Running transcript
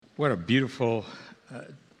What a beautiful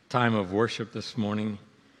time of worship this morning,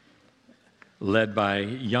 led by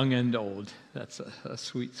young and old. That's a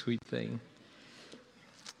sweet, sweet thing.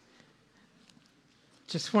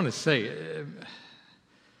 Just want to say,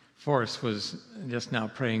 Forrest was just now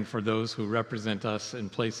praying for those who represent us in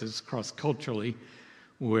places cross-culturally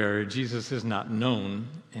where Jesus is not known,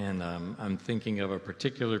 and I'm thinking of a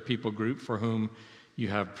particular people group for whom you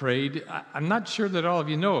have prayed. I'm not sure that all of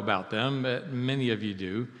you know about them, but many of you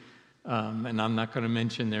do. And I'm not going to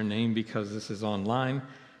mention their name because this is online.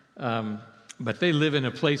 But they live in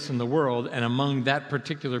a place in the world and among that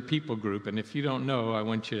particular people group. And if you don't know, I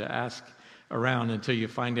want you to ask around until you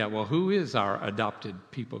find out, well, who is our adopted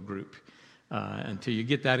people group? Until you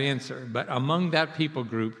get that answer. But among that people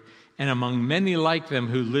group and among many like them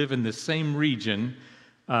who live in the same region,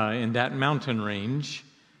 in that mountain range,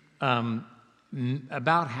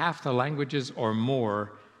 about half the languages or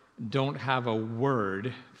more don't have a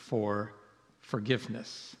word for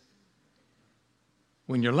forgiveness.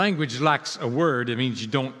 When your language lacks a word, it means you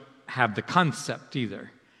don't have the concept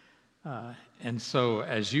either. And so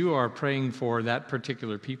as you are praying for that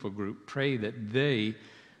particular people group, pray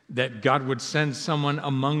that God would send someone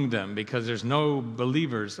among them, because there's no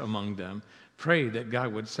believers among them. Pray that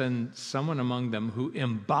God would send someone among them who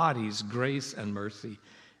embodies grace and mercy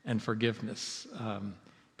and forgiveness,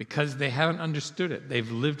 because they haven't understood it.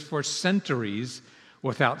 They've lived for centuries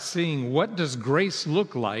without seeing what does grace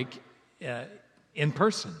look like in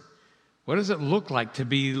person. What does it look like to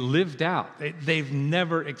be lived out? They've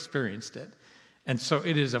never experienced it. And so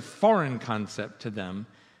it is a foreign concept to them.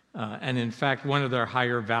 And in fact, one of their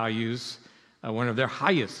higher values, one of their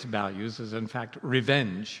highest values is in fact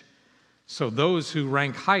revenge. So those who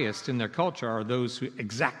rank highest in their culture are those who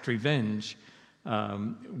exact revenge,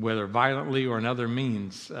 whether violently or in other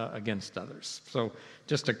means, against others. So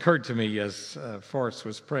just occurred to me as Forrest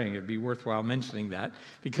was praying, it'd be worthwhile mentioning that,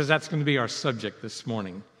 because that's going to be our subject this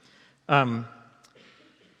morning. How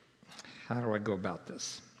do I go about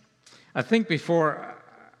this? I think before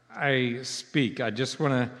I speak, I just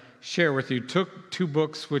want to share with you two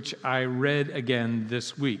books which I read again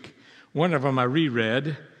this week. One of them I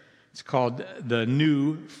reread. It's called The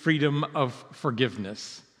New Freedom of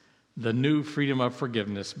Forgiveness. The New Freedom of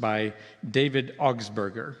Forgiveness by David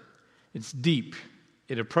Augsburger. It's deep.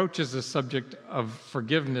 It approaches the subject of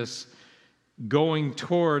forgiveness going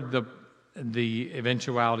toward the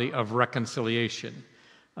eventuality of reconciliation.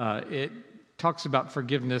 It talks about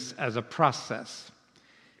forgiveness as a process.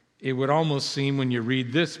 It would almost seem when you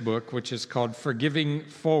read this book, which is called Forgiving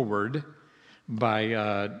Forward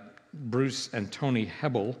by Bruce and Tony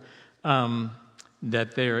Hebel,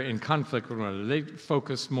 that they're in conflict with one another. They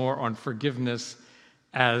focus more on forgiveness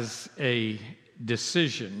as a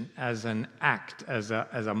decision, as an act, as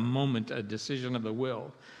a moment, a decision of the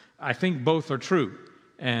will. I think both are true,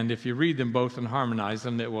 and if you read them both and harmonize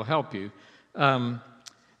them, it will help you.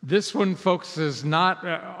 This one focuses not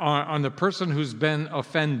on the person who's been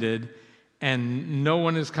offended and no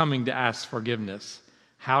one is coming to ask forgiveness.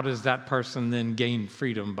 How does that person then gain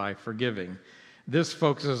freedom by forgiving? This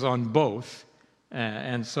focuses on both.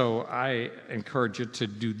 And so I encourage you to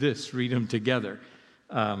do this, read them together.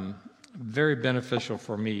 Very beneficial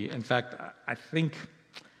for me. In fact, I think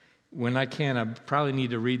when I can, I probably need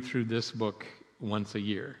to read through this book once a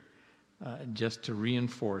year, just to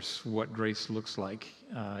reinforce what grace looks like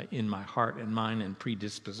in my heart and mind and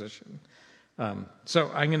predisposition.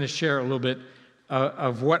 So I'm going to share a little bit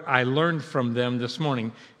of what I learned from them this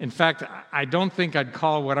morning. In fact, I don't think I'd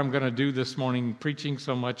call what I'm going to do this morning preaching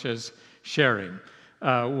so much as sharing.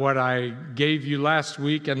 What I gave you last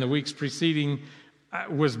week and the weeks preceding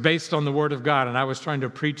was based on the Word of God, and I was trying to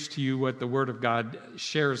preach to you what the Word of God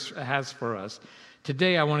has for us.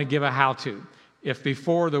 Today, I want to give a how-to. If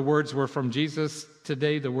before the words were from Jesus,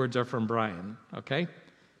 today the words are from Brian, okay?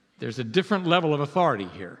 There's a different level of authority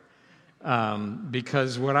here,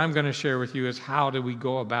 because what I'm going to share with you is how do we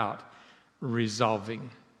go about resolving?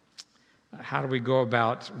 How do we go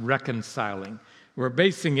about reconciling? We're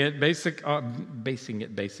basing it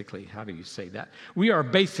basically, how do you say that? We are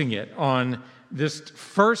basing it on this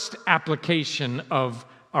first application of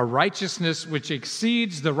a righteousness which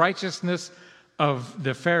exceeds the righteousness of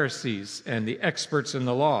the Pharisees and the experts in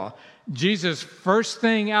the law. Jesus' first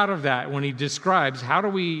thing out of that, when he describes how do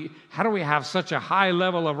we have such a high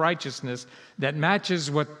level of righteousness that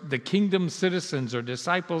matches what the kingdom citizens or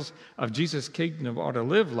disciples of Jesus' kingdom ought to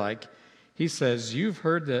live like, he says, you've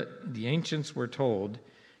heard that the ancients were told,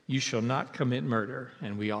 you shall not commit murder.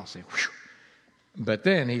 And we all say, whew. But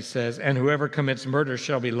then he says, and whoever commits murder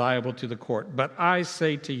shall be liable to the court. But I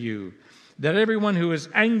say to you that everyone who is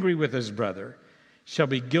angry with his brother shall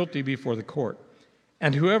be guilty before the court.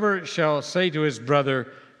 And whoever shall say to his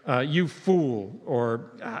brother, you fool,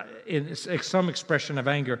 or in some expression of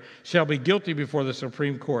anger, shall be guilty before the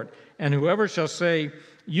Supreme Court. And whoever shall say,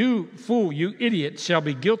 you fool, you idiot, shall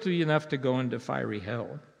be guilty enough to go into fiery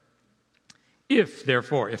hell. If,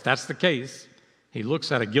 therefore, if that's the case, he looks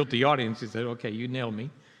at a guilty audience, he said, okay, you nailed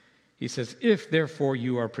me. He says, if, therefore,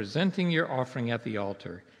 you are presenting your offering at the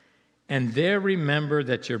altar, and there remember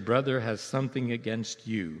that your brother has something against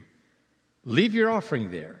you, leave your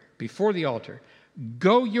offering there before the altar.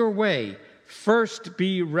 Go your way. First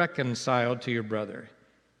be reconciled to your brother,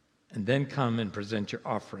 and then come and present your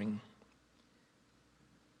offering.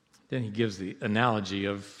 Then he gives the analogy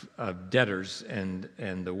of debtors and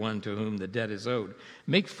the one to whom the debt is owed.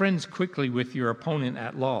 Make friends quickly with your opponent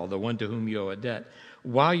at law, the one to whom you owe a debt,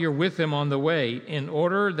 while you're with him on the way, in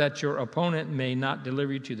order that your opponent may not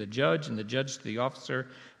deliver you to the judge, and the judge to the officer,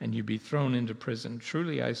 and you be thrown into prison.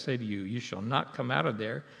 Truly I say to you, you shall not come out of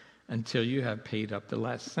there until you have paid up the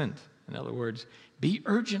last cent. In other words, be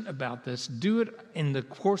urgent about this. Do it in the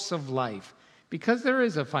course of life, because there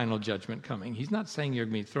is a final judgment coming. He's not saying you're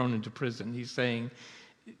going to be thrown into prison. He's saying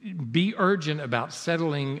be urgent about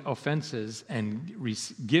settling offenses and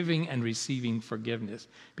giving and receiving forgiveness,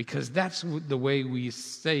 because that's the way we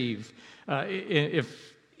save.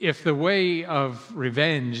 If the way of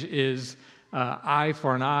revenge is eye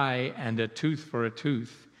for an eye and a tooth for a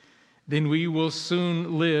tooth, then we will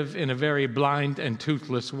soon live in a very blind and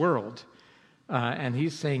toothless world. And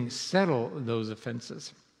he's saying settle those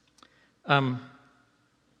offenses.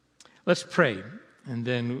 Let's pray, and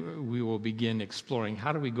then we will begin exploring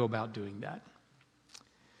how do we go about doing that.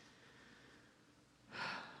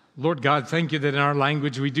 Lord God, thank you that in our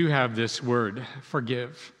language we do have this word,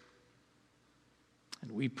 forgive.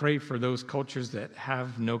 And we pray for those cultures that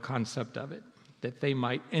have no concept of it, that they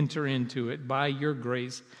might enter into it by your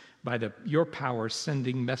grace, by your power,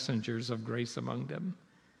 sending messengers of grace among them.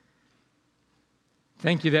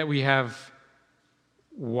 Thank you that we have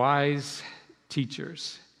wise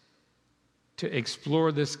teachers to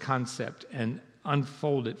explore this concept and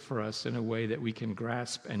unfold it for us in a way that we can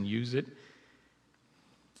grasp and use it.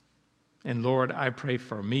 And Lord, I pray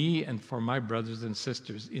for me and for my brothers and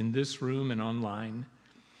sisters in this room and online,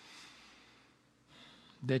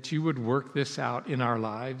 that you would work this out in our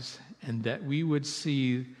lives, and that we would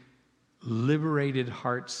see liberated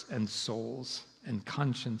hearts and souls and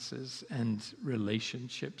consciences and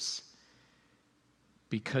relationships,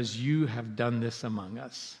 because you have done this among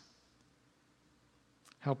us.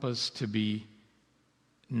 Help us to be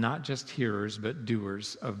not just hearers, but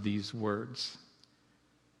doers of these words.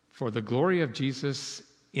 For the glory of Jesus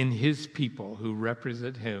in his people who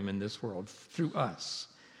represent him in this world, through us,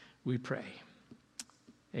 we pray.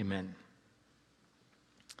 Amen.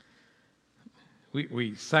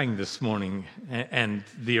 We sang this morning, and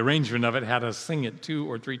the arrangement of it had us sing it 2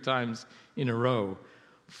 or 3 times in a row.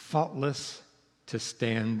 Faultless to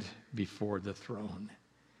stand before the throne.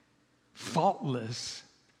 Faultless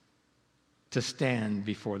to stand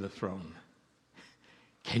before the throne.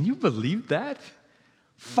 Can you believe that?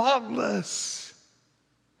 Faultless.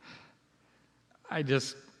 I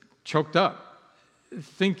just choked up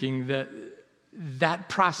thinking that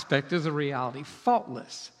prospect is a reality.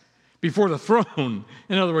 Faultless. Before the throne.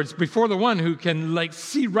 In other words, before the one who can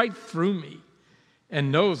see right through me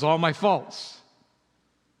and knows all my faults.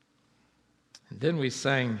 And then we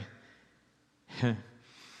sang,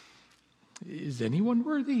 is anyone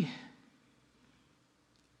worthy?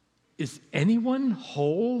 Is anyone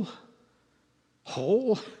whole?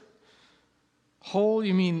 Whole? Whole,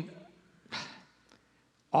 you mean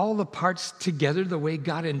all the parts together the way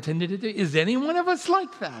God intended it to? Is any one of us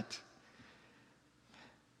like that?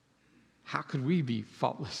 How could we be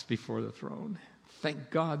faultless before the throne?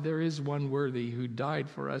 Thank God there is one worthy who died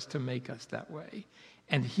for us to make us that way.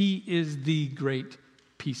 And he is the great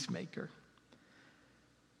peacemaker.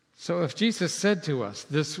 So if Jesus said to us,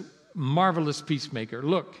 this marvelous peacemaker,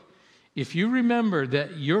 look, if you remember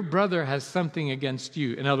that your brother has something against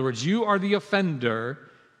you, in other words, you are the offender,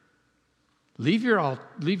 leave your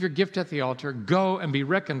gift at the altar, go and be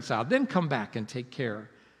reconciled, then come back and take care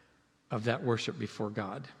of that worship before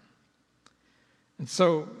God. And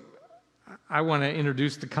so I want to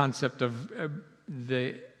introduce the concept of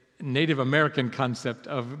the Native American concept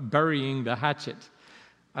of burying the hatchet.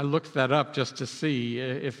 I looked that up just to see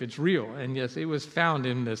if it's real. And yes, it was found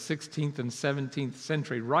in the 16th and 17th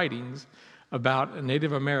century writings about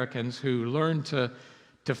Native Americans who learned to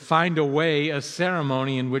find a way, a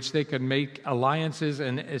ceremony in which they could make alliances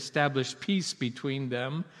and establish peace between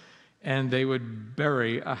them, and they would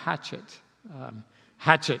bury a hatchet.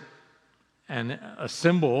 Hatchet and a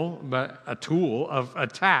symbol, but a tool of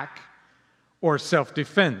attack or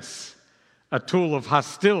self-defense, a tool of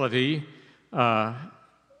hostility.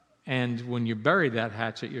 And when you bury that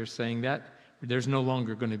hatchet, you're saying that there's no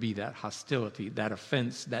longer going to be that hostility, that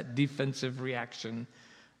offense, that defensive reaction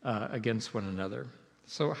against one another.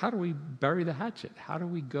 So how do we bury the hatchet? How do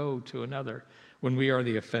we go to another when we are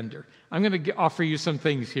the offender? I'm going to offer you some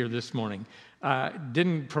things here this morning.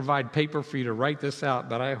 Didn't provide paper for you to write this out,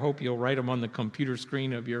 but I hope you'll write them on the computer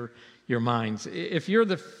screen of your minds. If you're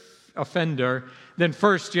the offender, then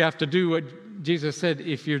first you have to do what Jesus said.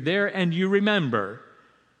 If you're there and you remember,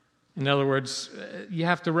 in other words, you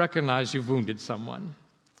have to recognize you've wounded someone.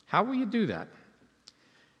 How will you do that?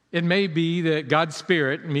 It may be that God's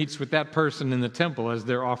Spirit meets with that person in the temple as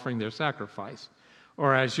they're offering their sacrifice,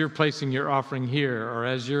 or as you're placing your offering here, or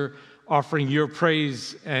as you're offering your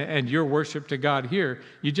praise and your worship to God here.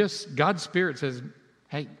 God's Spirit says,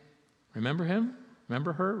 hey, remember him?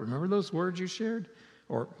 Remember her? Remember those words you shared?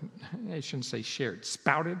 Or I shouldn't say shared,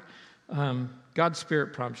 spouted. God's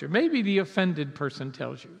Spirit prompts you. Maybe the offended person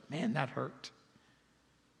tells you, man, that hurt.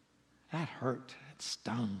 That hurt. It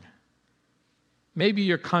stung. Maybe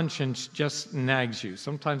your conscience just nags you.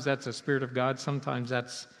 Sometimes that's a Spirit of God. Sometimes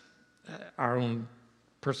that's our own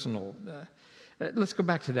personal. Let's go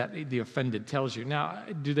back to that. The offended tells you. Now,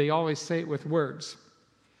 do they always say it with words?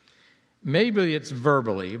 Maybe it's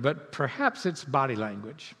verbally, but perhaps it's body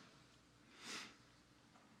language.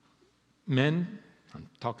 Men, I'm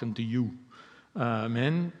talking to you.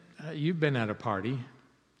 Men, you've been at a party,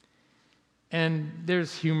 and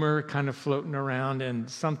there's humor kind of floating around, and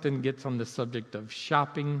something gets on the subject of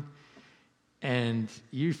shopping, and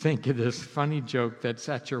you think of this funny joke that's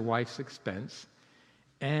at your wife's expense,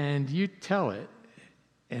 and you tell it,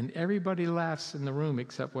 and everybody laughs in the room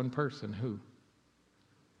except one person. Who?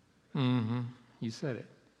 You said it.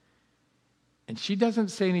 And she doesn't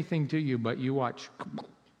say anything to you, but you watch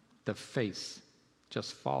the face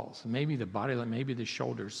just falls. Maybe the body, maybe the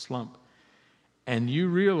shoulders slump. And you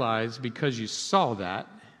realize, because you saw that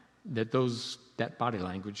body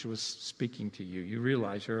language was speaking to you. You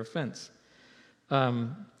realize your offense.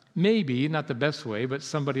 Maybe, not the best way, but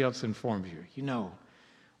somebody else informs you. You know,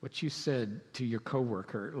 what you said to your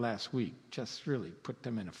coworker last week just really put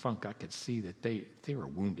them in a funk. I could see that they were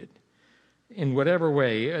wounded. In whatever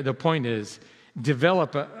way, the point is,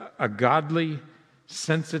 develop a godly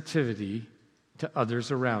sensitivity to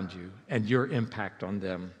others around you and your impact on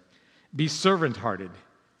them. Be servant-hearted.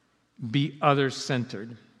 Be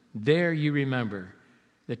others-centered. There you remember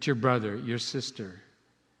that your brother, your sister,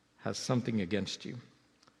 has something against you.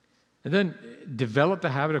 And then develop the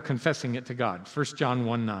habit of confessing it to God. 1 John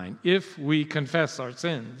 1:9. If we confess our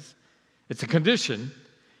sins, it's a condition.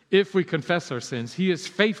 If we confess our sins, he is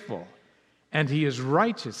faithful and he is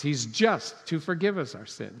righteous. He's just to forgive us our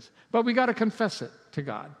sins. But we got to confess it to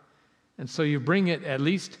God. And so you bring it at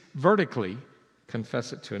least vertically,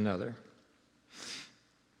 confess it to another.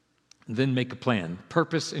 And then make a plan.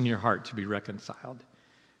 Purpose in your heart to be reconciled.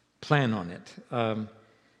 Plan on it.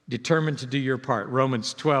 Determined to do your part.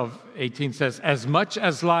 Romans 12:18 says, as much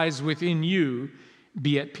as lies within you,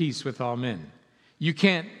 be at peace with all men. You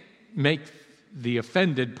can't make the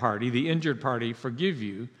offended party, the injured party, forgive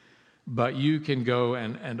you, but you can go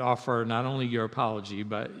and offer not only your apology,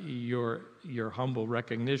 but your humble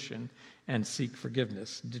recognition and seek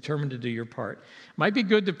forgiveness. Determined to do your part. Might be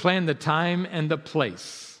good to plan the time and the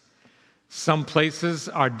place. Some places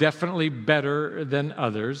are definitely better than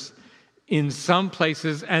others. In some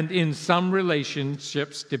places and in some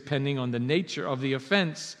relationships, depending on the nature of the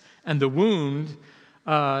offense and the wound,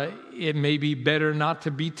 it may be better not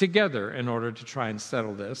to be together in order to try and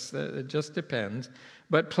settle this. It just depends.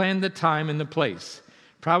 But plan the time and the place.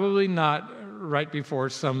 Probably not right before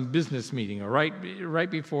some business meeting or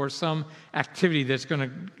right before some activity that's going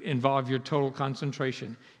to involve your total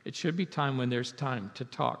concentration. It should be time when there's time to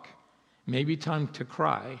talk, maybe time to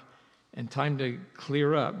cry, and time to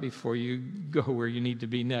clear up before you go where you need to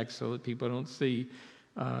be next so that people don't see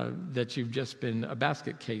that you've just been a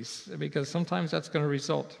basket case, because sometimes that's going to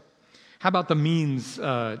result. How about the means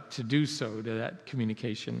to do so, to that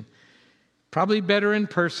communication? Probably better in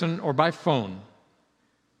person or by phone.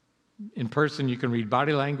 In person, you can read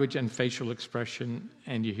body language and facial expression,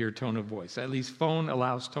 and you hear tone of voice. At least phone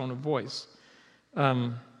allows tone of voice.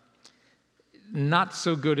 Not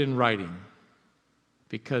so good in writing,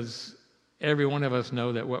 because every one of us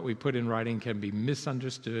know that what we put in writing can be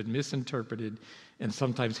misunderstood, misinterpreted, and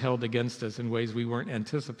sometimes held against us in ways we weren't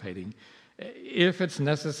anticipating. If it's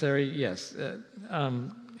necessary, yes.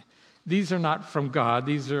 these are not from God.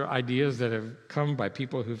 These are ideas that have come by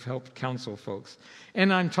people who've helped counsel folks.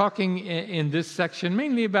 And I'm talking in this section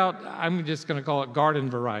mainly about, I'm just going to call it garden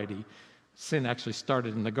variety. Sin actually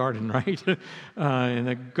started in the garden, right? In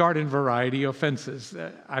the garden variety offenses.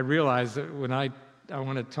 I realize that when I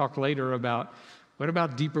want to talk later about, what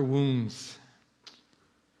about deeper wounds?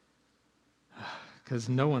 Because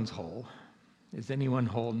no one's whole. Is anyone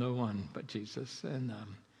whole? No one but Jesus. And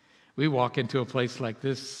we walk into a place like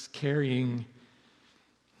this carrying,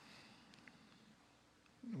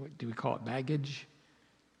 what do we call it, baggage?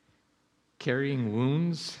 Carrying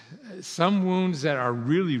wounds. Some wounds that are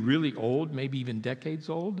really, really old, maybe even decades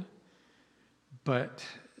old, but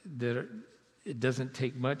it doesn't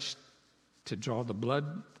take much to draw the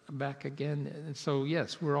blood back again. And so,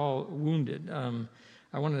 yes, we're all wounded.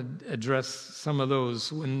 I want to address some of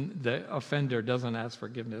those when the offender doesn't ask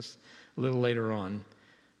forgiveness a little later on.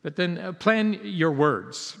 But then plan your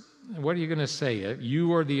words. What are you going to say?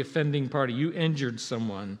 You are the offending party. You injured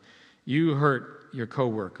someone. You hurt your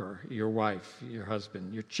coworker, your wife, your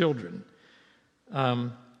husband, your children.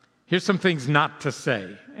 Here's some things not to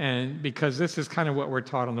say. And because this is kind of what we're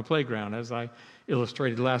taught on the playground, as I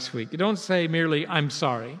illustrated last week. You don't say merely, I'm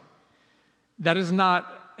sorry. That is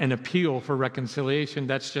not an appeal for reconciliation.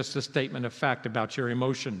 That's just a statement of fact about your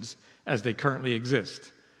emotions as they currently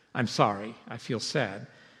exist. I'm sorry. I feel sad.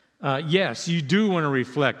 Yes, you do want to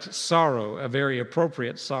reflect sorrow, a very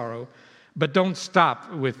appropriate sorrow, but don't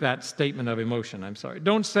stop with that statement of emotion. I'm sorry.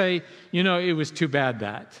 Don't say, it was too bad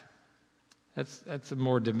that. That's a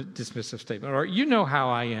more dismissive statement. Or, you know how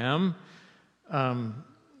I am.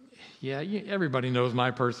 Everybody knows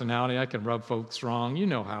my personality. I can rub folks wrong. You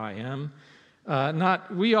know how I am.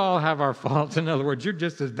 We all have our faults. In other words, you're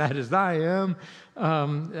just as bad as I am.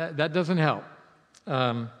 That doesn't help.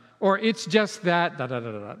 Or it's just that,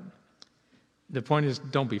 The point is,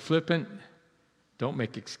 don't be flippant, don't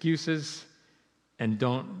make excuses, and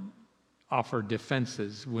don't offer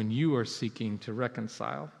defenses when you are seeking to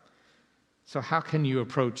reconcile. So how can you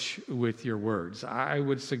approach with your words? I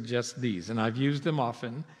would suggest these, and I've used them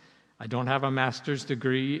often. I don't have a master's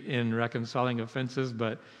degree in reconciling offenses,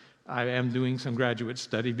 but I am doing some graduate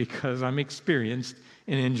study because I'm experienced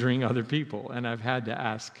in injuring other people, and I've had to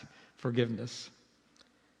ask forgiveness.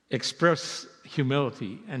 Express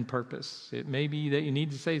humility and purpose. It may be that you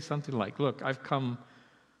need to say something like, look, I've come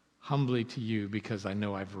humbly to you because I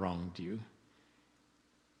know I've wronged you,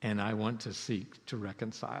 and I want to seek to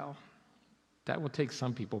reconcile. That will take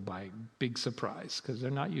some people by big surprise because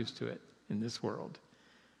they're not used to it in this world.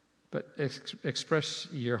 But express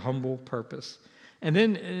your humble purpose. And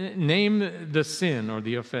then name the sin or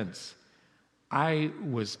the offense. I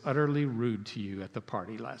was utterly rude to you at the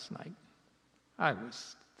party last night.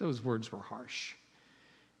 Those words were harsh.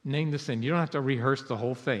 Name the sin. You don't have to rehearse the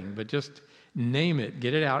whole thing, but just name it,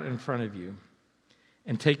 get it out in front of you,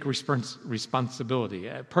 and take responsibility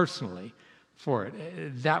personally for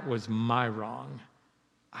it. That was my wrong.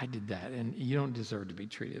 I did that, and you don't deserve to be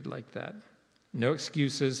treated like that. No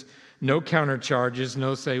excuses, no countercharges,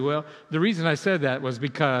 no say, well, the reason I said that was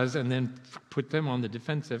because, and then put them on the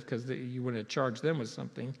defensive because you want to charge them with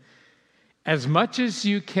something. As much as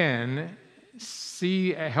you can,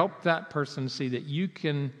 help that person see that you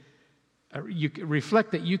can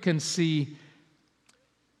reflect, that you can see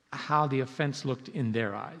how the offense looked in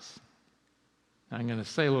their eyes. I'm going to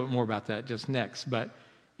say a little bit more about that just next, but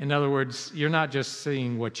in other words, you're not just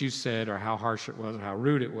seeing what you said or how harsh it was or how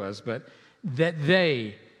rude it was, but that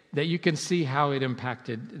you can see how it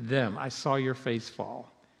impacted them. I saw your face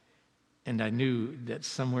fall, and I knew that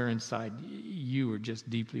somewhere inside you were just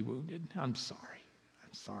deeply wounded. I'm sorry.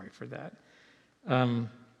 I'm sorry for that.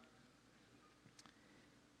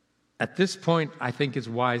 At this point, I think it's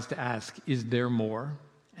wise to ask, is there more?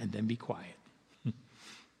 And then be quiet.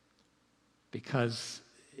 Because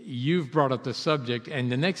you've brought up the subject,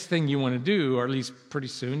 and the next thing you want to do, or at least pretty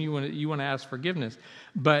soon, you want to ask forgiveness.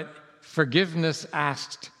 But forgiveness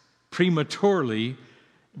asked prematurely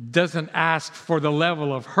doesn't ask for the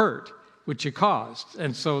level of hurt which you caused.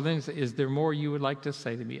 And so then, is there more you would like to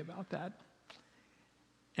say to me about that?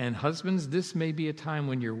 And husbands, this may be a time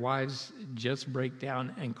when your wives just break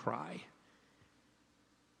down and cry.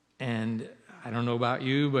 And I don't know about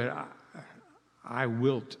you, but I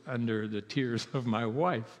wilt under the tears of my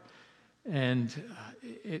wife.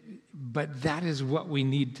 But that is what we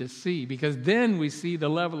need to see, because then we see the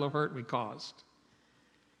level of hurt we caused.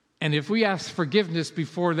 And if we ask forgiveness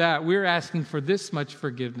before that, we're asking for this much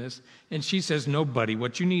forgiveness. And she says, no, buddy,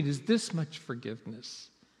 what you need is this much forgiveness.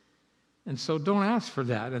 And so don't ask for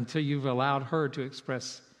that until you've allowed her to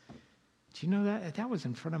express, do you know that was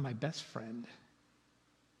in front of my best friend?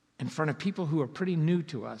 in front of people who are pretty new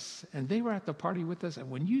to us. And they were at the party with us. And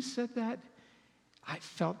when you said that, I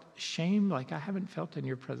felt shame like I haven't felt in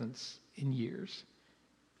your presence in years.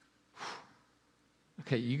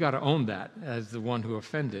 Okay, you got to own that as the one who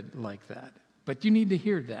offended like that. But you need to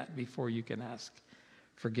hear that before you can ask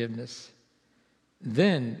forgiveness.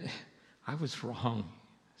 Then, I was wrong.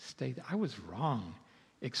 I was wrong.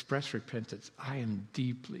 Express repentance. I am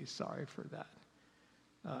deeply sorry for that.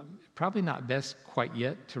 Probably not best quite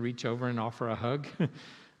yet to reach over and offer a hug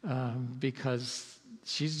because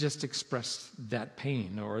she's just expressed that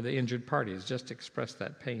pain, or the injured party has just expressed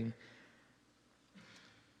that pain.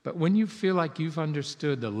 But when you feel like you've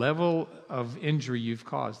understood the level of injury you've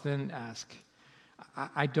caused, then ask,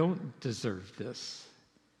 I don't deserve this,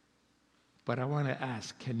 but I want to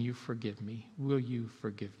ask, can you forgive me? Will you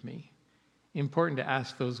forgive me? Important to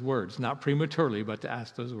ask those words, not prematurely, but to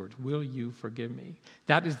ask those words. Will you forgive me?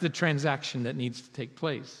 That is the transaction that needs to take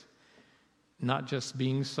place. Not just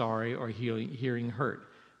being sorry or hearing hurt,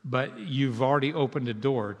 but you've already opened a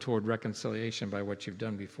door toward reconciliation by what you've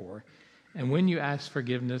done before. And when you ask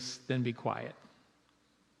forgiveness, then be quiet.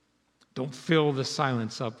 Don't fill the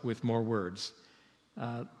silence up with more words.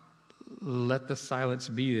 Let the silence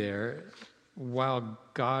be there while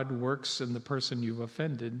God works in the person you've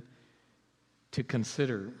offended to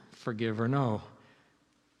consider forgive or no.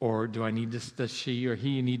 Or does she or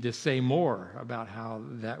he need to say more about how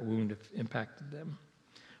that wound impacted them?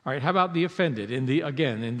 All right, how about the offended? In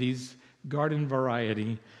these garden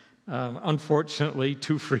variety, unfortunately,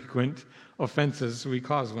 too frequent offenses we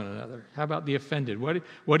cause one another. How about the offended?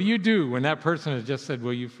 What do you do when that person has just said,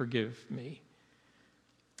 will you forgive me?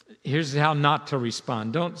 Here's how not to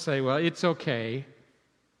respond. Don't say, well, it's okay.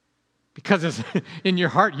 Because it's in your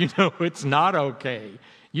heart, you know it's not okay.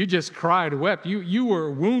 You just cried, wept. You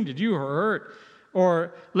were wounded. You were hurt.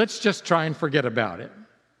 Or let's just try and forget about it.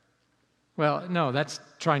 Well, no, that's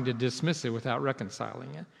trying to dismiss it without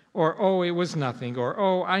reconciling it. Or, oh, it was nothing. Or,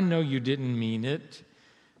 oh, I know you didn't mean it.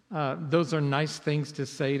 Those are nice things to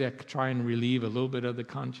say to try and relieve a little bit of the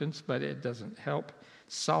conscience, but it doesn't help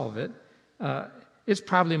solve it. It's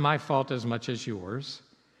probably my fault as much as yours.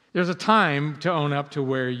 There's a time to own up to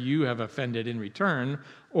where you have offended in return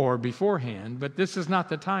or beforehand, but this is not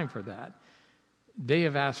the time for that. They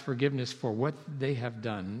have asked forgiveness for what they have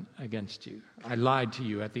done against you. I lied to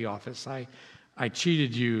you at the office. I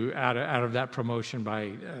cheated you out of that promotion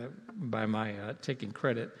by my taking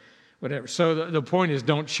credit, whatever. So the point is,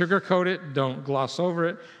 don't sugarcoat it, don't gloss over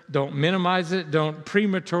it, don't minimize it, don't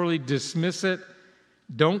prematurely dismiss it,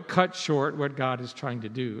 don't cut short what God is trying to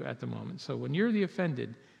do at the moment. So when you're the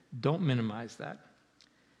offended, don't minimize that.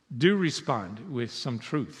 Do respond with some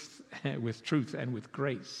truth and with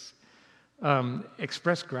grace.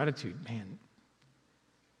 Express gratitude. Man,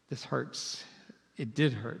 this hurts. It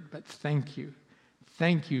did hurt, but thank you.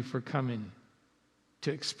 Thank you for coming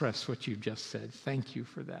to express what you've just said. Thank you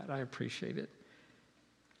for that. I appreciate it.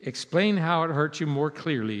 Explain how it hurt you more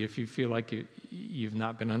clearly if you feel like you've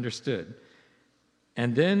not been understood.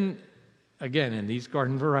 And then, again, in these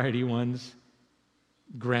garden variety ones,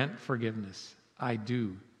 grant forgiveness. I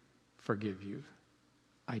do forgive you.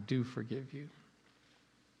 I do forgive you.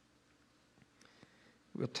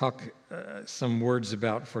 We'll talk some words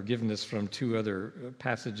about forgiveness from two other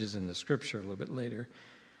passages in the Scripture a little bit later.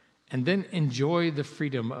 And then enjoy the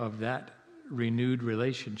freedom of that renewed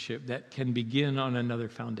relationship that can begin on another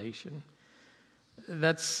foundation.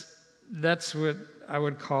 That's what I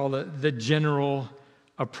would call the general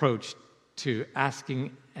approach to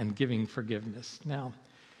asking and giving forgiveness. Now,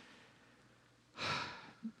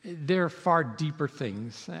 there are far deeper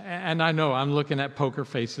things. And I know I'm looking at poker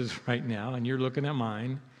faces right now, and you're looking at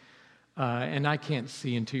mine. And I can't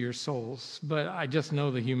see into your souls, but I just know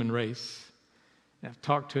the human race. I've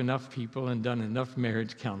talked to enough people and done enough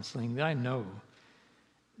marriage counseling that I know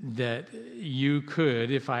that you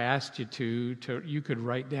could, if I asked you to you could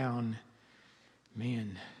write down,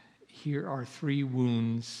 man, here are 3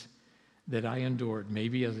 wounds that I endured,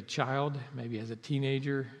 maybe as a child, maybe as a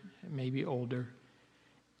teenager, maybe older,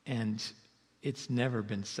 and it's never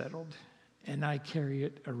been settled, and I carry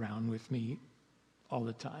it around with me all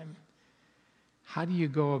the time. How do you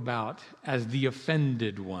go about, as the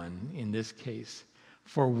offended one in this case,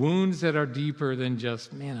 for wounds that are deeper than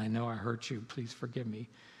just, man, I know I hurt you, please forgive me,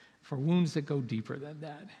 for wounds that go deeper than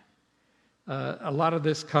that? A lot of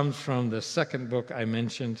this comes from the second book I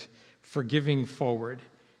mentioned, Forgiving Forward,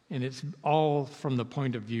 and it's all from the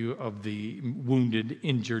point of view of the wounded,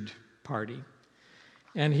 injured party.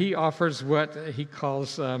 And he offers what he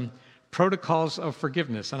calls protocols of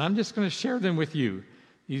forgiveness, and I'm just going to share them with you.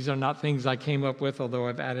 These are not things I came up with, although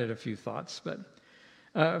I've added a few thoughts. But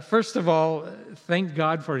First of all, thank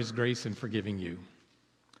God for his grace in forgiving you.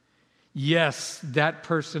 Yes, that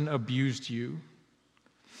person abused you.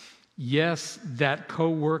 Yes, that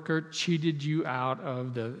coworker cheated you out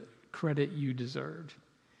of the credit you deserved.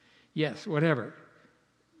 Yes, whatever.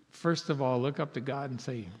 First of all, look up to God and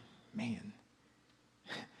say, man,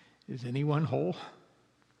 is anyone whole?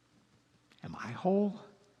 Am I whole?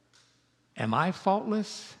 Am I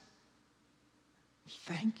faultless?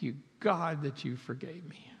 Thank you, God, that you forgave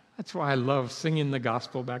me. That's why I love singing the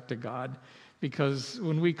gospel back to God, because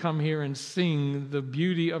when we come here and sing the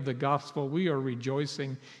beauty of the gospel, we are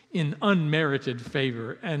rejoicing in unmerited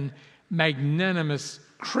favor and magnanimous,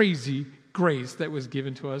 crazy grace that was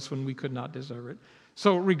given to us when we could not deserve it.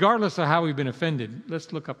 So regardless of how we've been offended,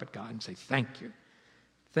 let's look up at God and say, thank you.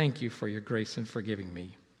 Thank you for your grace in forgiving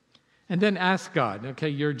me. And then ask God, okay,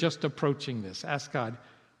 you're just approaching this. Ask God,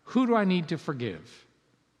 who do I need to forgive?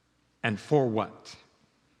 And for what?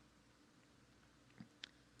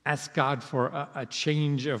 Ask God for a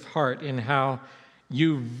change of heart in how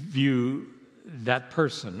you view that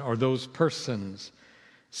person or those persons.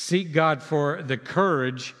 Seek God for the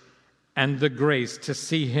courage and the grace to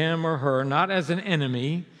see him or her not as an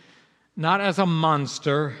enemy, not as a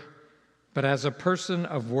monster, but as a person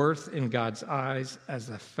of worth in God's eyes, as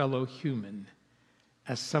a fellow human,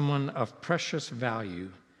 as someone of precious value,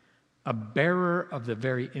 a bearer of the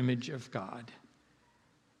very image of God.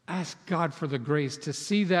 Ask God for the grace to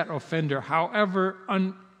see that offender, however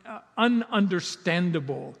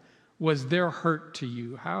ununderstandable was their hurt to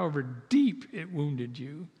you, however deep it wounded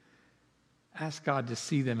you. Ask God to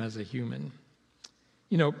see them as a human.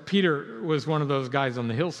 You know, Peter was one of those guys on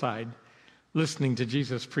the hillside listening to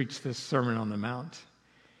Jesus preach this Sermon on the Mount.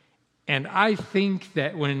 And I think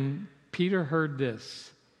that when Peter heard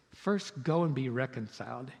this, first go and be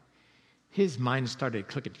reconciled, his mind started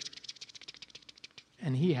clicking.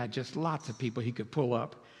 And he had just lots of people he could pull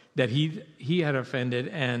up that he had offended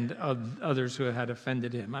and others who had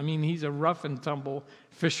offended him. I mean, he's a rough and tumble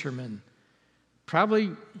fisherman. Probably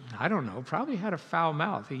had a foul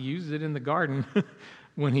mouth. He used it in the garden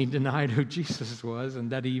when he denied who Jesus was and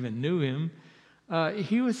that he even knew him.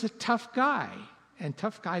 He was a tough guy. And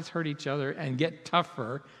tough guys hurt each other and get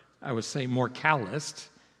tougher, I would say more calloused,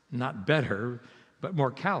 not better, but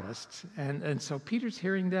more calloused. And so Peter's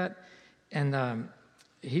hearing that, and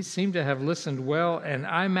he seemed to have listened well, and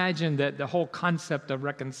I imagine that the whole concept of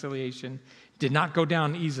reconciliation did not go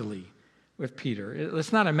down easily with Peter.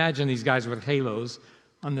 Let's not imagine these guys with halos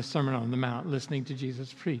on the Sermon on the Mount listening to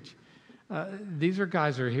Jesus preach. These are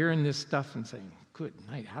guys who are hearing this stuff and saying, good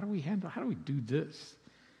night, how do we do this?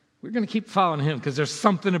 We're going to keep following him because there's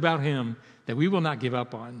something about him that we will not give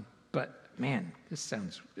up on. But man, this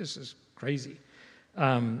is crazy.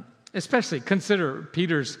 Especially consider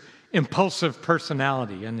Peter's impulsive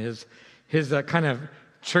personality and his kind of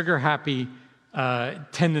trigger-happy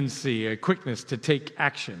tendency, a quickness to take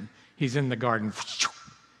action. He's in the garden,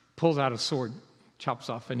 pulls out a sword, chops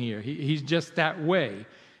off an ear. He's just that way.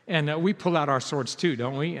 And we pull out our swords too,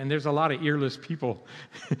 don't we? And there's a lot of earless people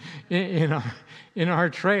in our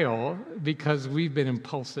trail because we've been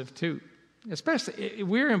impulsive too. Especially,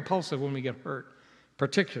 we're impulsive when we get hurt,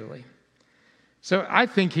 particularly. So I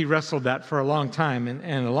think he wrestled that for a long time.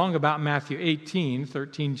 And along about Matthew 18,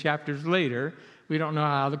 13 chapters later, we don't know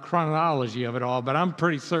how the chronology of it all, but I'm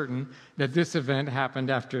pretty certain that this event happened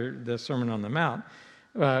after the Sermon on the Mount.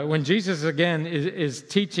 When Jesus, again, is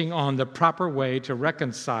teaching on the proper way to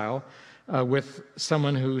reconcile with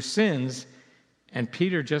someone who sins, and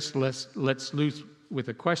Peter just lets loose with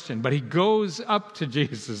a question. But he goes up to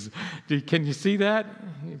Jesus. Can you see that?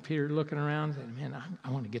 Peter looking around, saying, man, I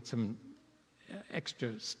want to get some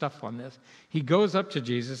extra stuff on this. He goes up to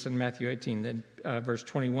Jesus in Matthew 18, then verse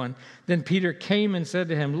 21. Then Peter came and said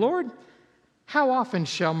to him, Lord, how often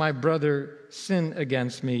shall my brother sin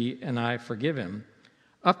against me and I forgive him?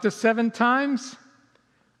 Up to 7 times?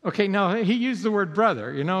 Okay, now he used the word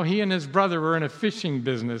brother. You know, he and his brother were in a fishing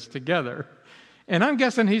business together. And I'm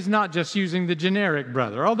guessing he's not just using the generic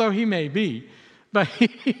brother, although he may be. But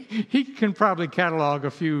he can probably catalog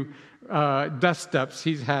a few dust-ups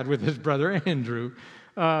he's had with his brother Andrew.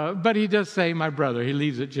 But he does say my brother. He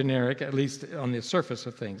leaves it generic, at least on the surface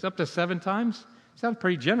of things. Up to 7 times? Sounds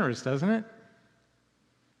pretty generous, doesn't it?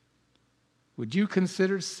 Would you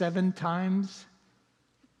consider 7 times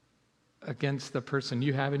against the person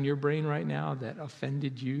you have in your brain right now that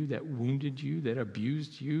offended you, that wounded you, that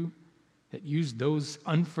abused you, that used those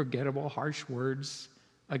unforgettable, harsh words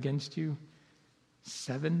against you?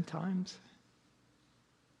 7 times?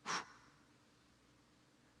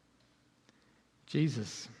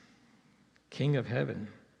 Jesus, King of heaven,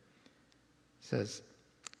 says,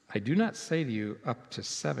 I do not say to you up to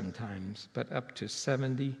 7 times, but up to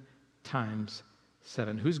 70 times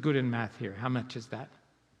 7. Who's good in math here? How much is that?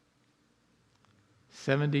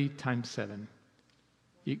 70 times 7.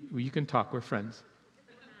 You can talk. We're friends.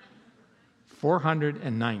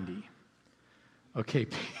 490. Okay,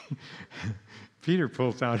 Peter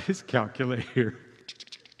pulls out his calculator.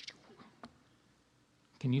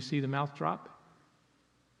 Can you see the mouth drop?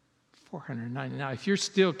 490. Now, if you're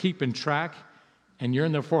still keeping track and you're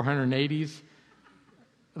in the 480s,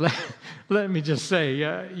 let me just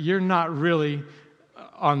say, you're not really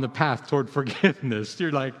on the path toward forgiveness.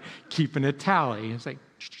 You're like keeping a tally. It's like,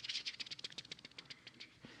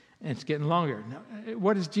 and it's getting longer. Now,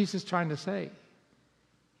 what is Jesus trying to say?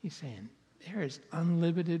 He's saying, there is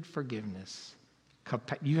unlimited forgiveness.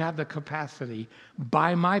 You have the capacity,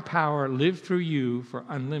 by my power, live through you for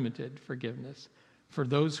unlimited forgiveness. For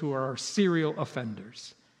those who are serial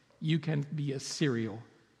offenders, you can be a serial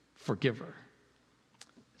forgiver.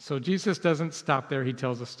 So Jesus doesn't stop there. He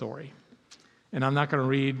tells a story. And I'm not going to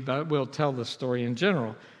read, but we'll tell the story in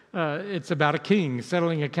general. It's about a king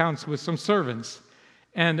settling accounts with some servants.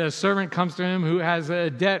 And a servant comes to him who has a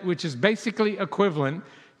debt which is basically equivalent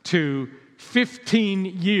to 15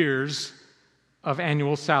 years of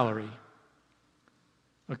annual salary.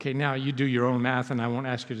 Okay, now you do your own math, and I won't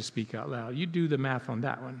ask you to speak out loud. You do the math on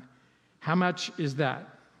that one. How much is that?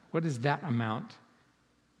 What is that amount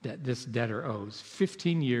that this debtor owes?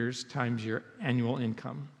 15 years times your annual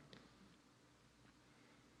income.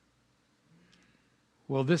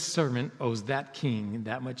 Well, this servant owes that king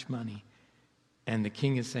that much money. And the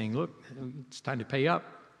king is saying, look, it's time to pay up.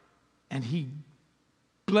 And he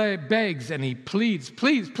begs and he pleads,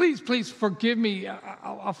 please, please, please forgive me.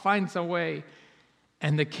 I'll find some way.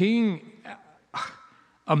 And the king,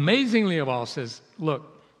 amazingly of all, says,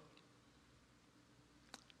 look,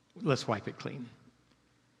 let's wipe it clean.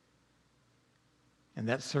 And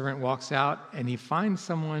that servant walks out and he finds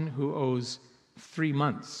someone who owes 3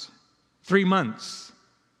 months. 3 months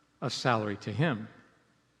of salary to him.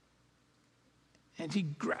 And he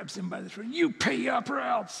grabs him by the throat. You pay up or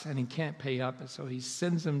else. And he can't pay up. And so he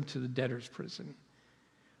sends him to the debtor's prison.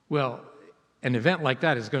 Well, an event like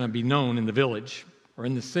that is going to be known in the village or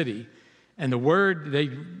in the city. And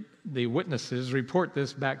the witnesses report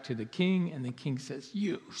this back to the king. And the king says,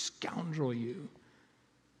 you scoundrel, you.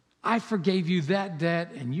 I forgave you that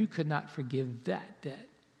debt and you could not forgive that debt.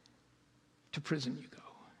 To prison you go.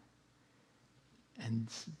 And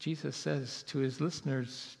Jesus says to his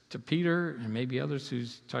listeners, to Peter and maybe others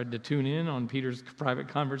who's tried to tune in on Peter's private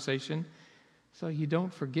conversation, so you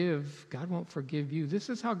don't forgive, God won't forgive you. This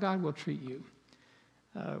is how God will treat you.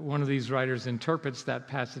 One of these writers interprets that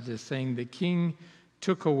passage as saying the king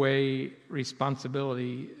took away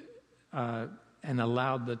responsibility and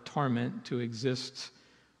allowed the torment to exist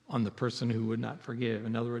on the person who would not forgive.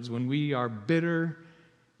 In other words, when we are bitter,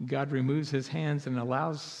 God removes his hands and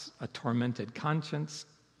allows a tormented conscience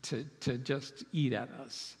to just eat at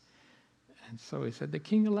us. And so he said the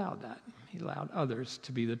king allowed that. He allowed others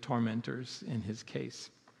to be the tormentors in his case.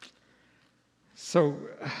 So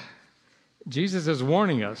Jesus is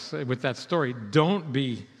warning us with that story, don't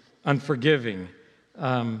be unforgiving.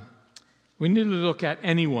 We need to look at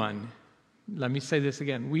anyone. Let me say this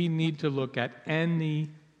again. We need to look at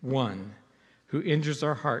anyone who injures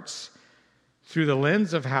our hearts through the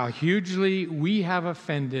lens of how hugely we have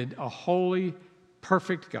offended a holy,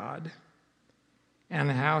 perfect God,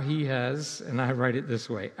 and how he has, and I write it this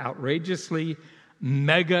way, outrageously,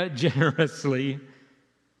 mega generously,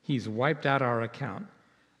 he's wiped out our account.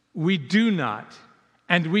 We do not,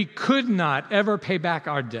 and we could not ever pay back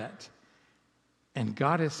our debt. And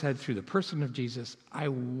God has said through the person of Jesus, I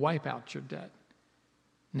wipe out your debt.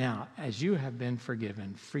 Now, as you have been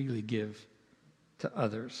forgiven, freely give to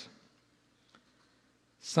others.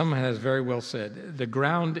 Someone has very well said, the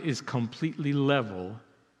ground is completely level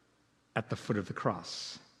at the foot of the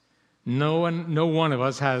cross. No one of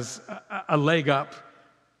us has a leg up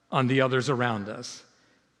on the others around us.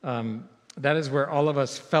 That is where all of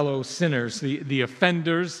us fellow sinners, the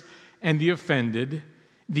offenders and the offended,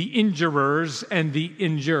 the injurers and the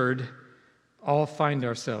injured, all find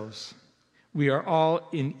ourselves. We are all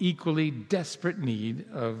in equally desperate need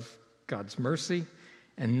of God's mercy.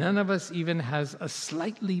 And none of us even has a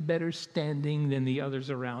slightly better standing than the others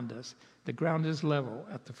around us. The ground is level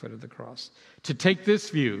at the foot of the cross. To take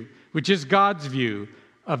this view, which is God's view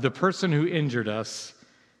of the person who injured us,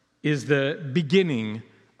 is the beginning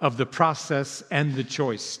of the process and the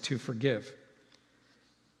choice to forgive.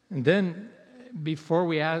 And then, before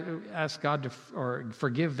we ask God to or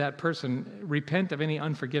forgive that person, repent of any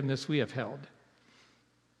unforgiveness we have held.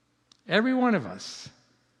 Every one of us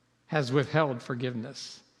has withheld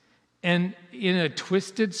forgiveness. And in a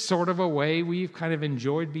twisted sort of a way, we've kind of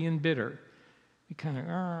enjoyed being bitter. We kind of,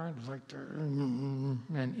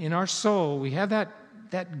 and in our soul, we have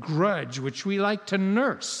that grudge which we like to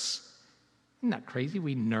nurse. Isn't that crazy?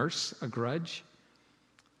 We nurse a grudge.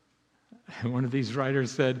 One of these writers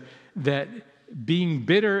said that being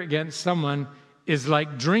bitter against someone is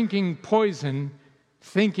like drinking poison,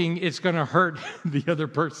 thinking it's going to hurt the other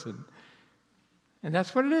person. And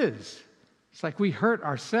that's what it is. It's like we hurt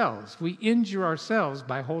ourselves. We injure ourselves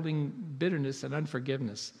by holding bitterness and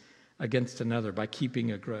unforgiveness against another, by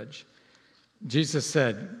keeping a grudge. Jesus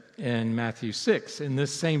said in Matthew 6, in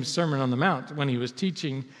this same Sermon on the Mount, when he was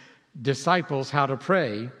teaching disciples how to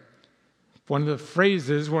pray, one of the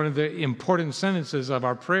phrases, one of the important sentences of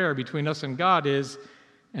our prayer between us and God is,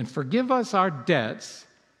 and forgive us our debts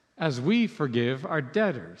as we forgive our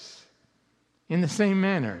debtors. In the same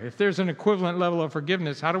manner, if there's an equivalent level of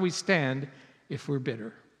forgiveness, how do we stand if we're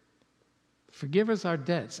bitter? Forgive us our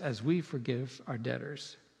debts as we forgive our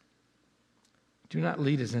debtors. Do not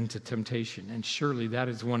lead us into temptation, and surely that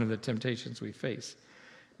is one of the temptations we face.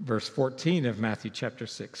 Verse 14 of Matthew chapter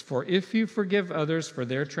 6, for if you forgive others for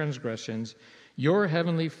their transgressions, your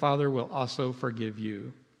heavenly Father will also forgive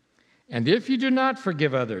you. And if you do not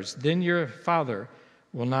forgive others, then your Father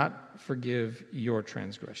will not forgive your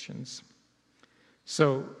transgressions.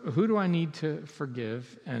 So who do I need to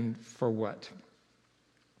forgive, and for what?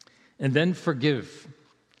 And then forgive.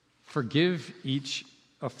 Forgive each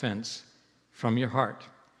offense from your heart.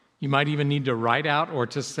 You might even need to write out or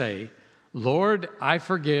to say, Lord, I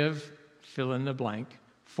forgive, fill in the blank,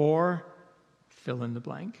 for fill in the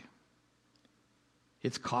blank.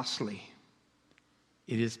 It's costly.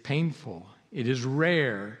 It is painful. It is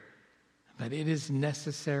rare, but it is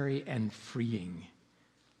necessary and freeing.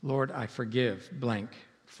 Lord, I forgive blank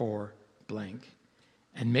for blank.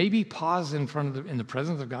 And maybe pause in the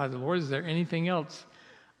presence of God. Lord, is there anything else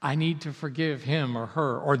I need to forgive him or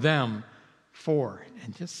her or them for?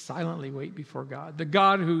 And just silently wait before God. The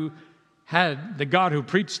God who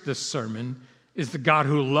preached this sermon is the God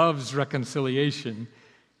who loves reconciliation.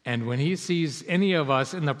 And when he sees any of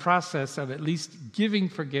us in the process of at least giving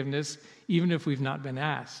forgiveness, even if we've not been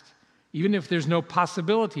asked, even if there's no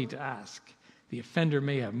possibility to ask, the offender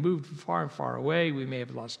may have moved far and far away. We may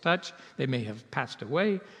have lost touch. They may have passed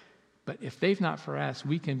away. But if they've not for us,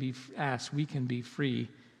 we can be asked. We can be freed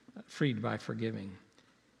by forgiving.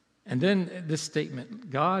 And then this statement,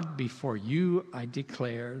 God, before you I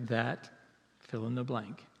declare that, fill in the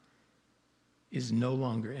blank, is no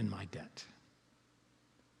longer in my debt.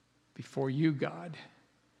 Before you, God,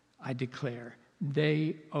 I declare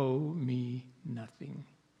they owe me nothing.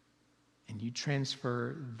 And you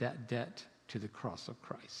transfer that debt to the cross of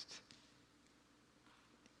Christ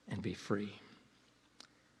and be free.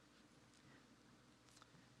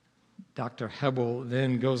 Dr. Hebel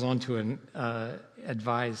then goes on to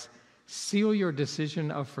advise, seal your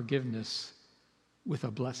decision of forgiveness with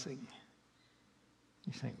a blessing.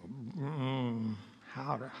 You think,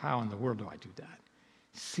 how in the world do I do that?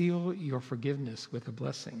 Seal your forgiveness with a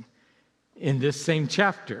blessing. In this same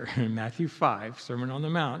chapter, in Matthew 5, Sermon on the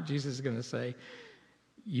Mount, Jesus is going to say,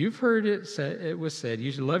 you've heard it was said,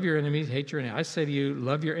 you should love your enemies, hate your enemies. I say to you,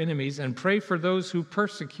 love your enemies and pray for those who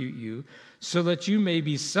persecute you, so that you may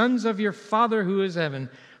be sons of your Father who is heaven.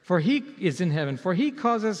 For he is in heaven. For he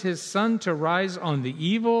causes his sun to rise on the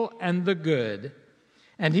evil and the good,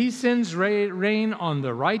 and he sends rain on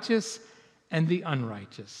the righteous and the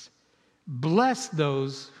unrighteous. Bless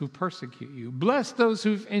those who persecute you. Bless those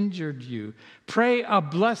who've injured you. Pray a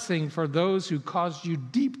blessing for those who caused you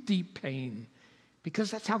deep, deep pain.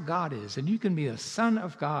 Because that's how God is. And you can be a son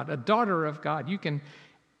of God, a daughter of God. You can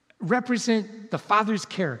represent the Father's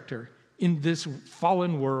character in this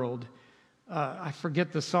fallen world. I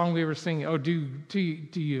forget the song we were singing. Oh, do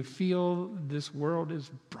you feel this world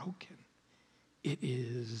is broken? It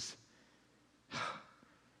is.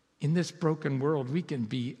 In this broken world, we can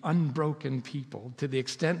be unbroken people to the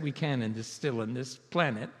extent we can in this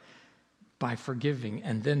planet by forgiving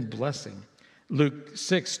and then blessing. Luke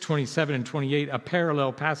 6, 27 and 28, a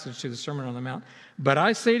parallel passage to the Sermon on the Mount. But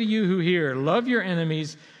I say to you who hear, love your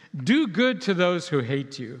enemies, do good to those who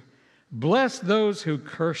hate you, bless those who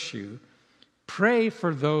curse you, pray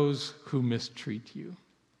for those who mistreat you.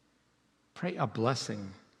 Pray a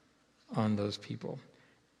blessing on those people.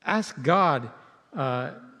 Ask God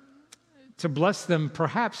to bless them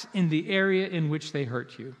perhaps in the area in which they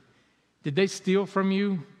hurt you. Did they steal from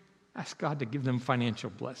you? Ask God to give them financial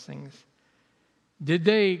blessings. Did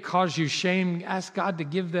they cause you shame? Ask God to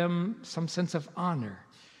give them some sense of honor.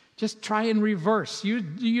 Just try and reverse. You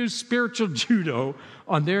use spiritual judo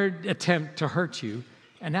on their attempt to hurt you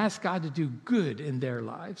and ask God to do good in their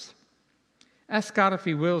lives. Ask God if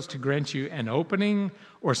he wills to grant you an opening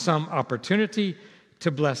or some opportunity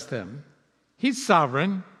to bless them. He's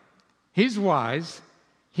sovereign. He's wise.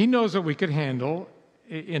 He knows what we could handle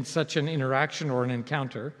in such an interaction or an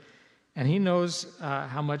encounter. And he knows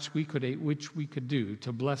how much we could do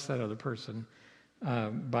to bless that other person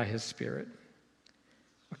by his Spirit.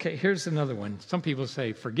 Okay, here's another one. Some people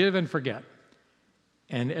say, forgive and forget.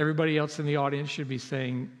 And everybody else in the audience should be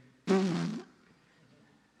saying,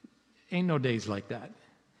 ain't no days like that.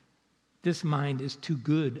 This mind is too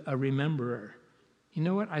good a rememberer. You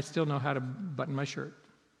know what? I still know how to button my shirt.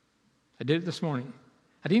 I did it this morning.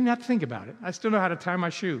 I didn't even have to think about it. I still know how to tie my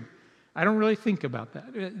shoe. I don't really think about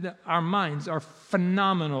that. Our minds are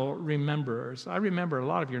phenomenal rememberers. I remember a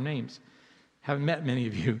lot of your names. Haven't met many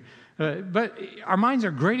of you. But our minds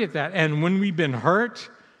are great at that. And when we've been hurt,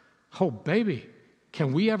 oh, baby,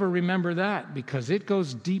 can we ever remember that? Because it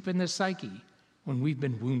goes deep in the psyche when we've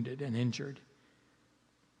been wounded and injured.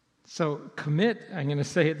 So commit, I'm going to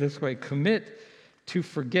say it this way, commit to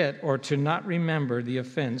forget or to not remember the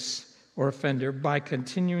offense or offender by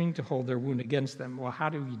continuing to hold their wound against them. Well, how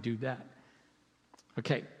do we do that?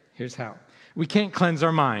 Okay, here's how. We can't cleanse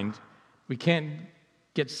our mind. We can't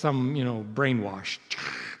get some, brainwash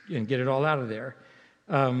and get it all out of there.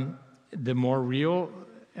 The more real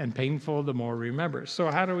and painful, the more we remember.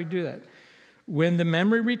 So how do we do that? When the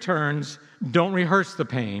memory returns, don't rehearse the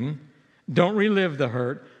pain. Don't relive the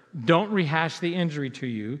hurt. Don't rehash the injury to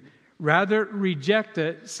you. Rather, reject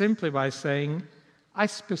it simply by saying, I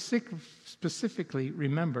specifically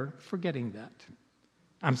remember forgiving that.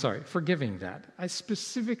 I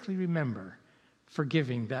specifically remember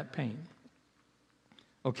forgiving that pain.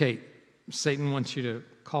 Okay, Satan wants you to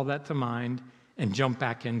call that to mind and jump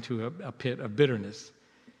back into a pit of bitterness.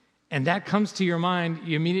 And that comes to your mind,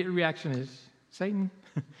 your immediate reaction is, Satan,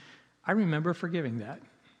 I remember forgiving that.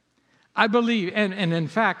 I believe, and in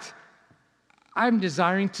fact, I'm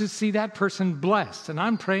desiring to see that person blessed, and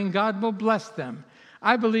I'm praying God will bless them.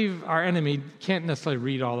 I believe our enemy can't necessarily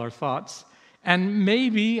read all our thoughts, and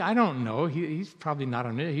maybe, I don't know, he's probably not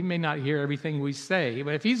on it. He may not hear everything we say,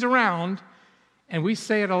 but if he's around and we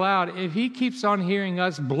say it aloud, if he keeps on hearing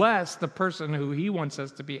us bless the person who he wants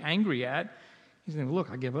us to be angry at, he's going to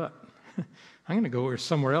look, I give up. I'm going to go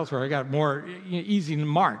somewhere else where I got more easy to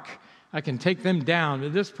mark. I can take them down.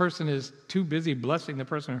 If this person is too busy blessing the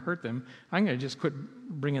person who hurt them, I'm going to just quit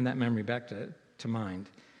bringing that memory back to mind.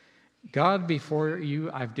 God, before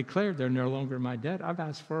you, I've declared they're no longer my debt. I've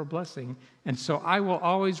asked for a blessing. And so I will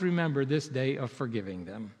always remember this day of forgiving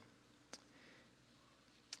them.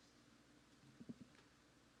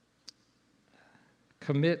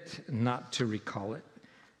 Commit not to recall it.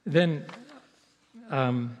 Then,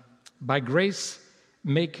 by grace,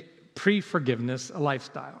 make pre-forgiveness a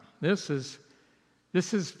lifestyle. This is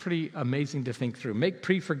pretty amazing to think through. Make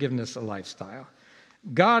pre-forgiveness a lifestyle.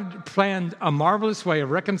 God planned a marvelous way of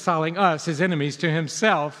reconciling us, his enemies, to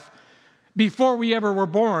himself before we ever were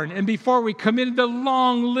born and before we committed the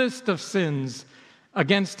long list of sins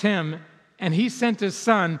against him. And he sent his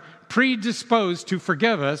son predisposed to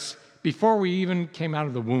forgive us before we even came out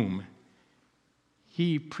of the womb.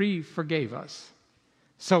 He pre-forgave us.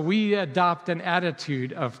 So we adopt an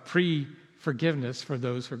attitude of pre-forgiveness for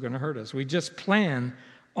those who are going to hurt us. We just plan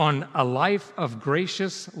on a life of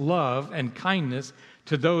gracious love and kindness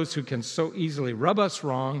to those who can so easily rub us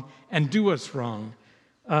wrong and do us wrong.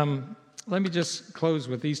 Let me just close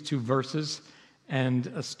with these two verses and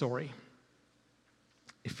a story.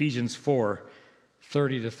 Ephesians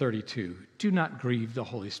 4:30-32. Do not grieve the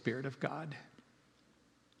Holy Spirit of God,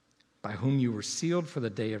 by whom you were sealed for the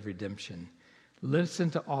day of redemption. Listen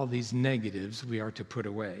to all these negatives we are to put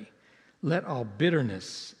away. Let all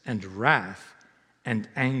bitterness and wrath and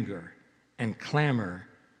anger and clamor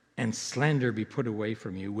and slander be put away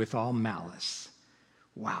from you with all malice.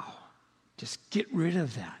 Wow. Just get rid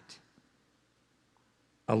of that.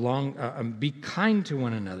 Be kind to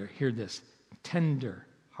one another. Hear this.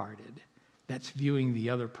 Tender-hearted. That's viewing the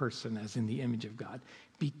other person as in the image of God.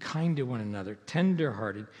 Be kind to one another.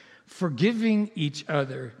 Tender-hearted. Forgiving each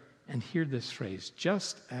other. And hear this phrase.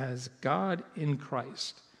 Just as God in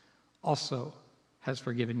Christ also has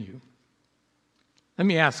forgiven you. Let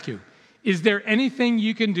me ask you, is there anything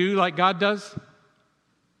you can do like God does?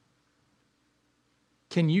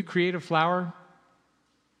 Can you create a flower?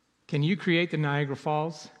 Can you create the Niagara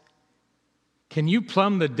Falls? Can you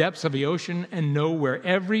plumb the depths of the ocean and know where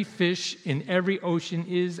every fish in every ocean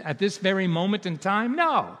is at this very moment in time?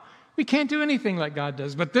 No, We can't do anything like God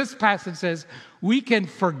does. But this passage says we can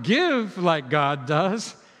forgive like God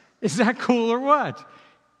does. Is that cool or what?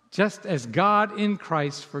 Just as God in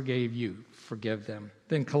Christ forgave you, forgive them.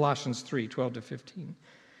 Then Colossians 3:12-15.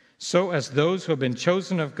 So as those who have been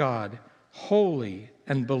chosen of God, holy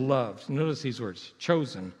and beloved. Notice these words,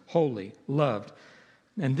 chosen, holy, loved.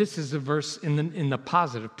 And this is a verse in the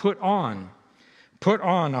positive. Put on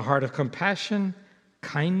a heart of compassion,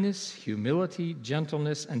 kindness, humility,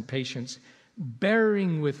 gentleness, and patience,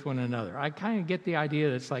 bearing with one another. I kind of get the idea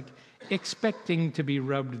that it's like expecting to be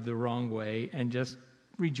rubbed the wrong way and just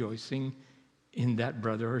rejoicing in that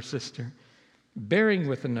brother or sister. Bearing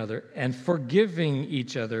with another and forgiving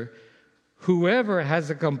each other. Whoever has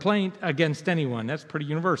a complaint against anyone, that's pretty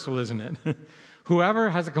universal, isn't it? Whoever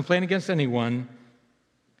has a complaint against anyone,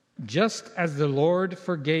 just as the Lord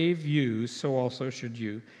forgave you, so also should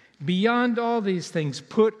you. Beyond all these things,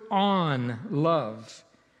 put on love,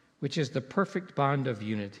 which is the perfect bond of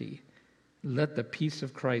unity. Let the peace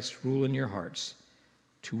of Christ rule in your hearts,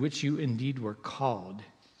 to which you indeed were called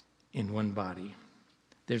in one body.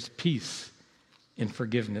 There's peace in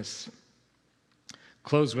forgiveness.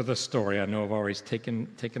 Close with a story. I know I've always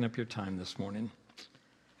taken up your time this morning.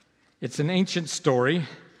 It's an ancient story.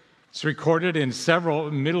 It's recorded in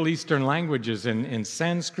several Middle Eastern languages, in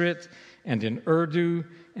Sanskrit and in Urdu.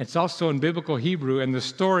 It's also in biblical Hebrew, and the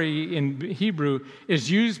story in Hebrew is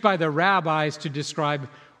used by the rabbis to describe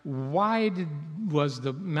why was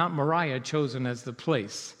the Mount Moriah chosen as the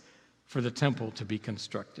place for the temple to be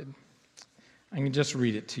constructed. I can just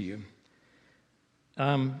read it to you.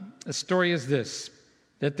 The story is this,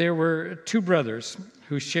 that there were two brothers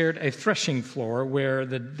who shared a threshing floor where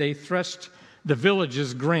they threshed the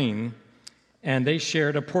village's grain, and they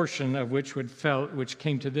shared a portion of which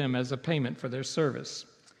came to them as a payment for their service.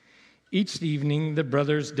 Each evening, the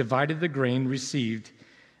brothers divided the grain received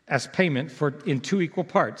as payment in 2 equal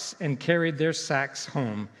parts and carried their sacks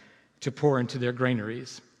home to pour into their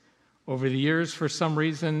granaries. Over the years, for some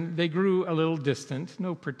reason, they grew a little distant,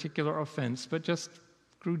 no particular offense, but just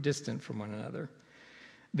grew distant from one another.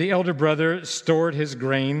 The elder brother stored his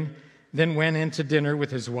grain, then went in to dinner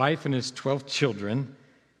with his wife and his 12 children.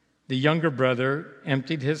 The younger brother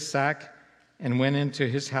emptied his sack and went into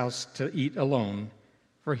his house to eat alone,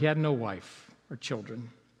 for he had no wife or children.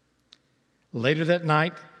 Later that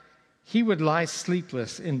night, he would lie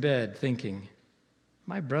sleepless in bed, thinking,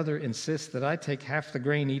 "My brother insists that I take half the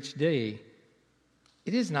grain each day.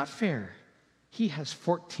 It is not fair. He has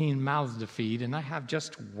 14 mouths to feed, and I have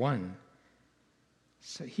just one.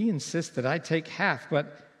 So he insists that I take half,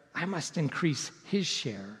 but I must increase his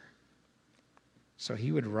share." So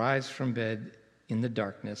he would rise from bed in the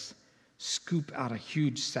darkness, scoop out a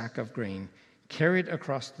huge sack of grain, carry it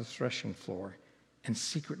across the threshing floor, and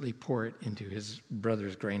secretly pour it into his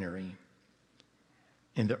brother's granary.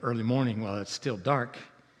 In the early morning, while it's still dark,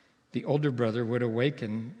 the older brother would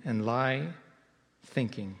awaken and lie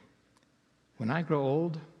thinking, "When I grow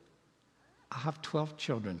old, I'll have 12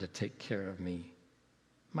 children to take care of me.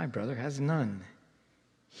 My brother has none.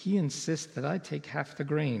 He insists that I take half the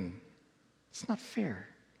grain. It's not fair.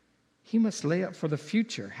 He must lay up for the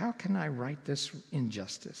future. How can I right this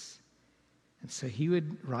injustice?" And so he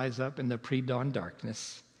would rise up in the pre-dawn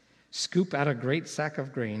darkness, scoop out a great sack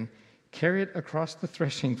of grain, carry it across the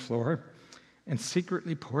threshing floor, and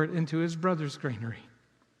secretly pour it into his brother's granary.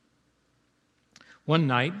 One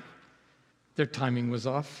night, their timing was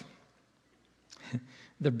off.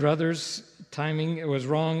 The brothers' timing was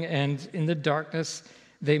wrong, and in the darkness,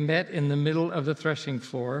 they met in the middle of the threshing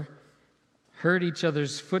floor, heard each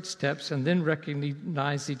other's footsteps, and then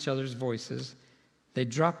recognized each other's voices. They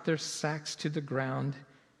dropped their sacks to the ground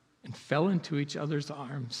and fell into each other's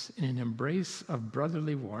arms in an embrace of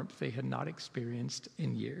brotherly warmth they had not experienced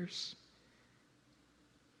in years.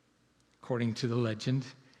 According to the legend,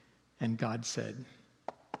 and God said,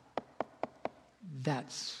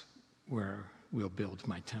 "That's where we'll build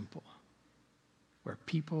my temple, where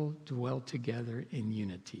people dwell together in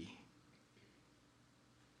unity.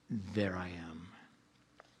 There I am."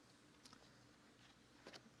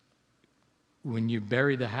 When you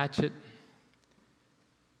bury the hatchet,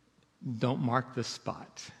 don't mark the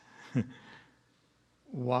spot.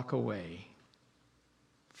 Walk away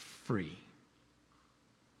free.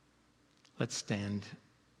 Let's stand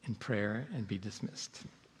in prayer and be dismissed.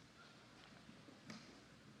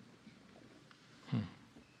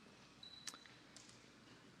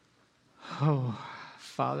 Oh,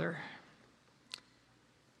 Father,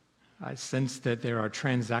 I sense that there are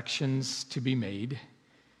transactions to be made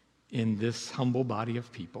in this humble body of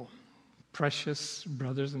people, precious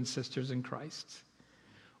brothers and sisters in Christ.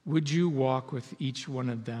 Would you walk with each one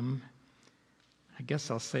of them I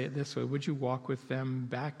guess I'll say it this way. Would you walk with them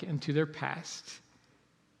back into their past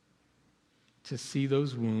to see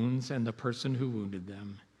those wounds and the person who wounded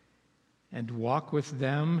them, and walk with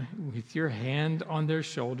them with your hand on their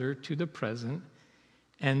shoulder to the present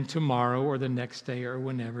and tomorrow or the next day or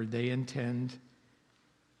whenever they intend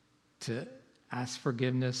to ask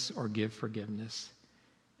forgiveness or give forgiveness.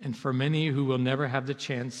 And for many who will never have the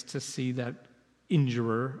chance to see that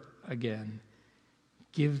injurer again,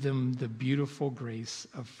 give them the beautiful grace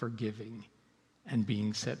of forgiving and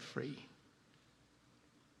being set free.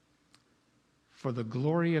 For the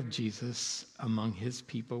glory of Jesus among his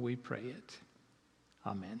people, we pray it.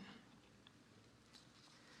 Amen.